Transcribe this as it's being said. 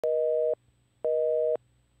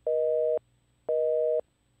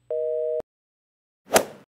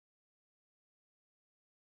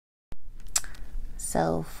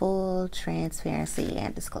So full transparency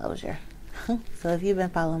and disclosure. So if you've been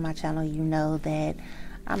following my channel, you know that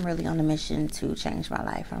I'm really on a mission to change my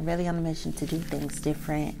life. I'm really on a mission to do things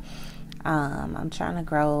different. I'm trying to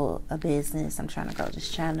grow a business. I'm trying to grow this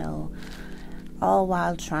channel, all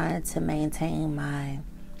while trying to maintain my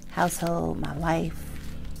household, my life.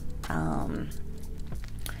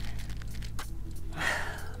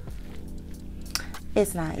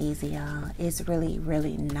 It's not easy, y'all. It's really,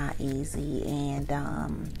 really not easy. And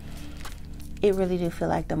it really do feel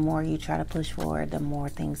like the more you try to push forward, the more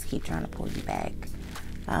things keep trying to pull you back.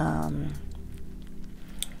 I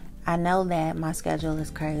know that my schedule is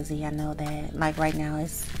crazy. I know that, like, right now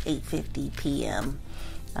it's 8:50 p.m.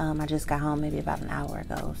 I just got home maybe about an hour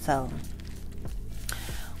ago. So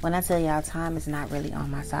when I tell y'all time is not really on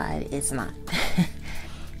my side, it's not.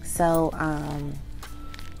 So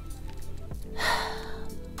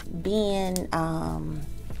being a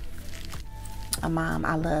mom,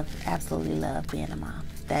 I absolutely love being a mom.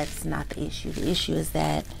 That's not the issue. The issue is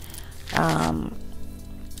that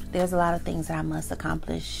there's a lot of things that I must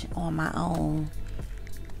accomplish on my own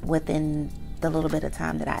within the little bit of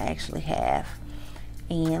time that I actually have.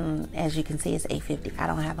 And as you can see, it's 8:50. I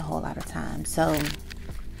don't have a whole lot of time. So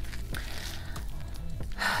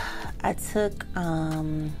I took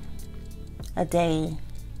a day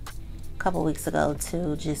a couple weeks ago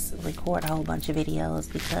to just record a whole bunch of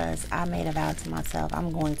videos, because I made a vow to myself,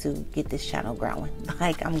 I'm going to get this channel growing.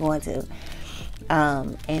 Like, I'm going to.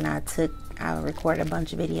 And I recorded a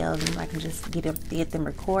bunch of videos, and I can just get them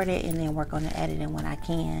recorded and then work on the editing when I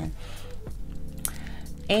can.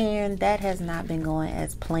 And that has not been going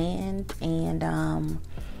as planned. And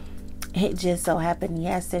it just so happened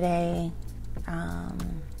yesterday.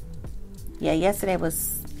 Yesterday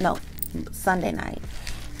was Sunday night.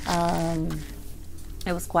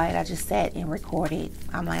 It was quiet. I just sat and recorded.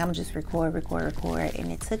 I'm like, I'm just record.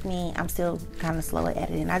 And it took me, I'm still kind of slow at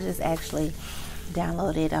editing. I just actually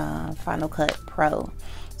downloaded Final Cut Pro.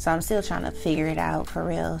 So I'm still trying to figure it out for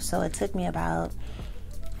real. So it took me about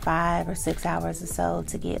 5 or 6 hours or so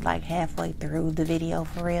to get like halfway through the video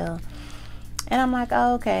for real. And I'm like,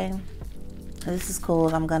 oh, okay, this is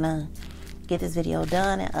cool. I'm gonna get this video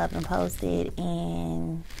done and up and posted.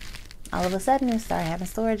 And all of a sudden it started having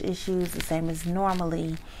storage issues, the same as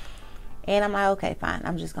normally. And I'm like, okay, fine.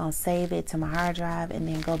 I'm just gonna save it to my hard drive and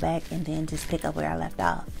then go back and then just pick up where I left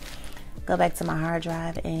off. Go back to my hard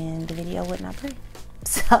drive and the video would not play.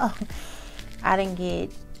 So I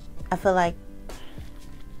feel like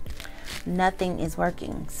nothing is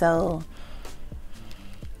working. So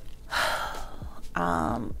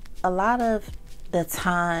a lot of the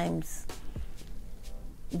times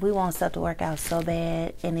we want stuff to work out so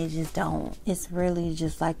bad and it just don't. It's really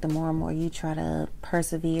just like the more and more you try to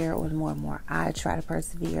persevere, or the more and more I try to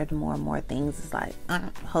persevere, the more and more things is like,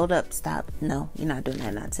 hold up, stop. No, you're not doing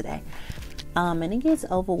that, not today. And it gets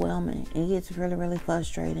overwhelming. It gets really, really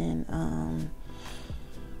frustrating.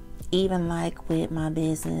 Even like with my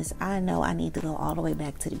business, I know I need to go all the way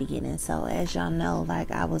back to the beginning. So as y'all know,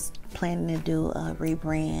 like, I was planning to do a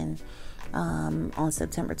rebrand on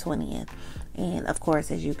September 20th. And of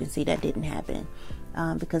course, as you can see, that didn't happen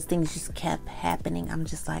because things just kept happening. I'm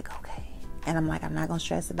just like, okay. And I'm like, I'm not going to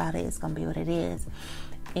stress about it. It's going to be what it is.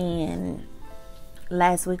 And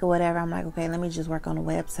last week or whatever, I'm like, okay, let me just work on the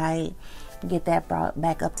website, get that brought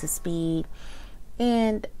back up to speed.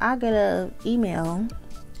 And I get an email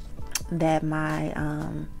that my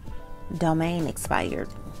domain expired.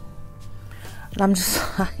 And I'm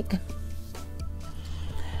just like,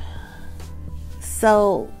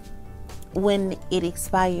 so when it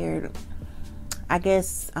expired, I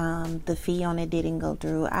guess the fee on it didn't go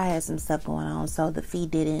through. I had some stuff going on, so the fee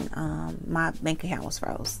didn't, my bank account was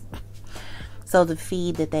froze. So the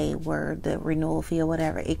fee that the renewal fee or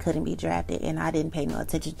whatever, it couldn't be drafted, and I didn't pay no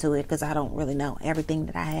attention to it because I don't really know. Everything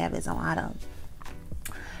that I have is on auto.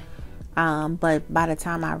 But by the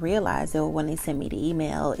time I realized it, when they sent me the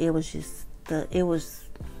email, it was just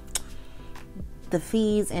the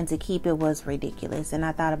fees, and to keep it was ridiculous. And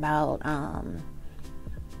I thought about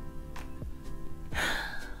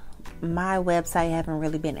my website haven't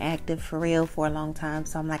really been active for real for a long time,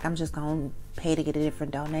 so I'm like, I'm just gonna pay to get a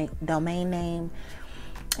different domain name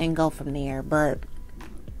and go from there. But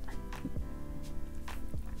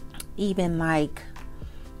even like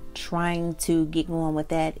trying to get going with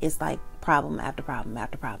that, it's like problem after problem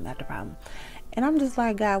after problem after problem. And I'm just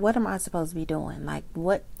like, God, what am I supposed to be doing? Like,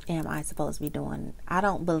 what am I supposed to be doing? I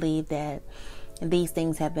don't believe that these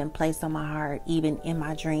things have been placed on my heart, even in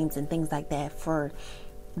my dreams and things like that, for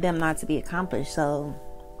them not to be accomplished. So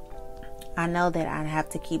I know that I have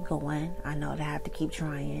to keep going. I know that I have to keep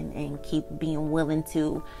trying and keep being willing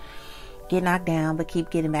to get knocked down, but keep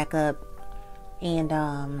getting back up. And,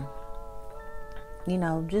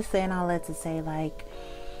 just saying all that to say, like,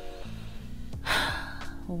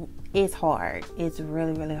 it's hard. It's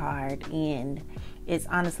really, really hard. And it's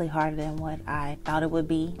honestly harder than what I thought it would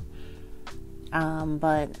be.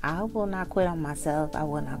 But I will not quit on myself. I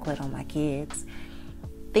will not quit on my kids.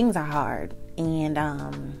 Things are hard. And,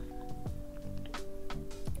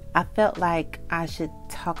 I felt like I should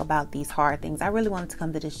talk about these hard things. I really wanted to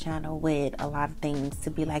come to this channel with a lot of things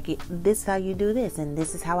to be like, this is how you do this, and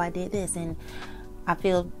this is how I did this. And I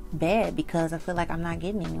feel bad because I feel like I'm not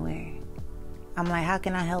getting anywhere. I'm like, how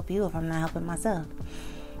can I help you if I'm not helping myself?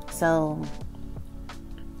 So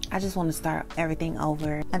I just want to start everything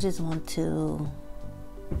over. I just want to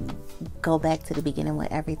go back to the beginning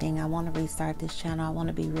with everything. I want to restart this channel. I want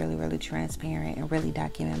to be really, really transparent and really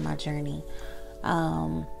document my journey.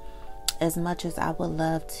 As much as I would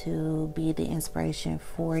love to be the inspiration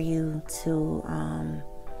for you to, I'm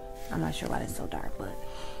not sure why it's so dark, but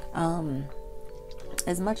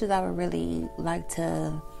as much as I would really like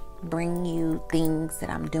to bring you things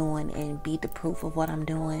that I'm doing and be the proof of what I'm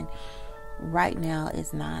doing, right now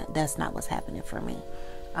that's not what's happening for me.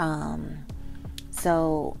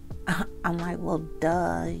 So I'm like, well,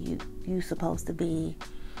 duh, you supposed to be,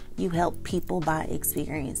 you help people by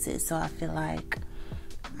experiences. So I feel like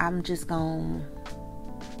I'm just gonna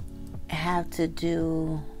have to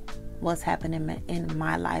do what's happening in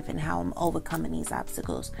my life and how I'm overcoming these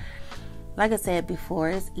obstacles. Like I said before,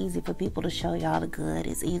 it's easy for people to show y'all the good.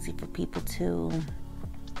 It's easy for people to,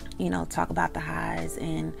 talk about the highs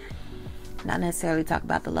and not necessarily talk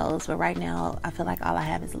about the lows. But right now, I feel like all I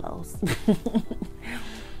have is lows.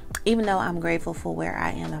 Even though I'm grateful for where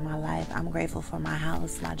I am in my life, I'm grateful for my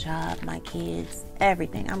house, my job, my kids,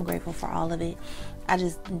 everything. I'm grateful for all of it. I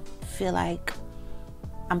just feel like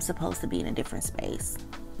I'm supposed to be in a different space.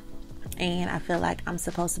 And I feel like I'm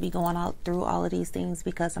supposed to be going through all of these things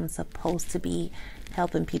because I'm supposed to be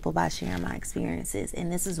helping people by sharing my experiences.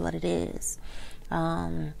 And this is what it is.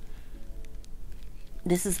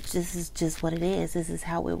 This is just what it is. This is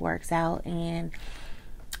how it works out. And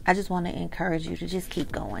I just want to encourage you to just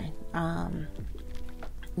keep going.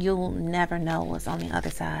 You'll never know what's on the other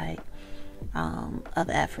side of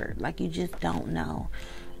effort. Like, you just don't know.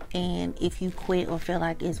 And if you quit or feel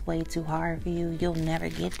like it's way too hard for you, you'll never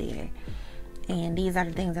get there. And these are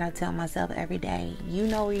the things that I tell myself every day. You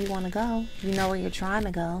know where you want to go. You know where you're trying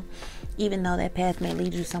to go. Even though that path may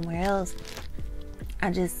lead you somewhere else.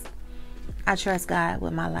 I trust God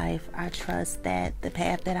with my life. I trust that the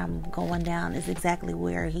path that I'm going down is exactly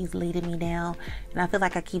where He's leading me down. And I feel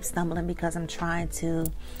like I keep stumbling because I'm trying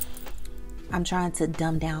to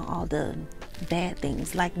dumb down all the bad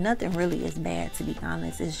things. Like, nothing really is bad, to be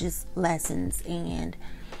honest. It's just lessons. And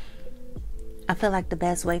I feel like the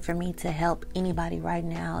best way for me to help anybody right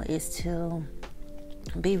now is to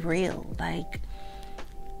be real. Like,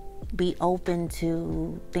 be open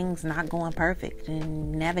to things not going perfect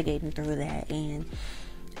and navigating through that, and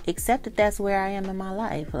accept that that's where I am in my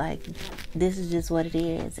life. Like, this is just what it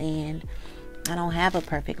is. And I don't have a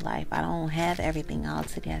perfect life. I don't have everything all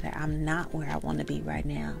together. I'm not where I want to be right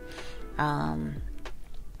now.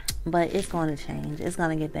 But it's going to change. It's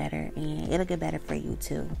going to get better, and it'll get better for you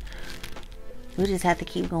too. We just have to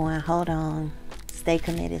keep going. Hold on. Stay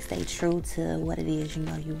committed. Stay true to what it is you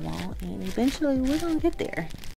want. And eventually we're going to get there.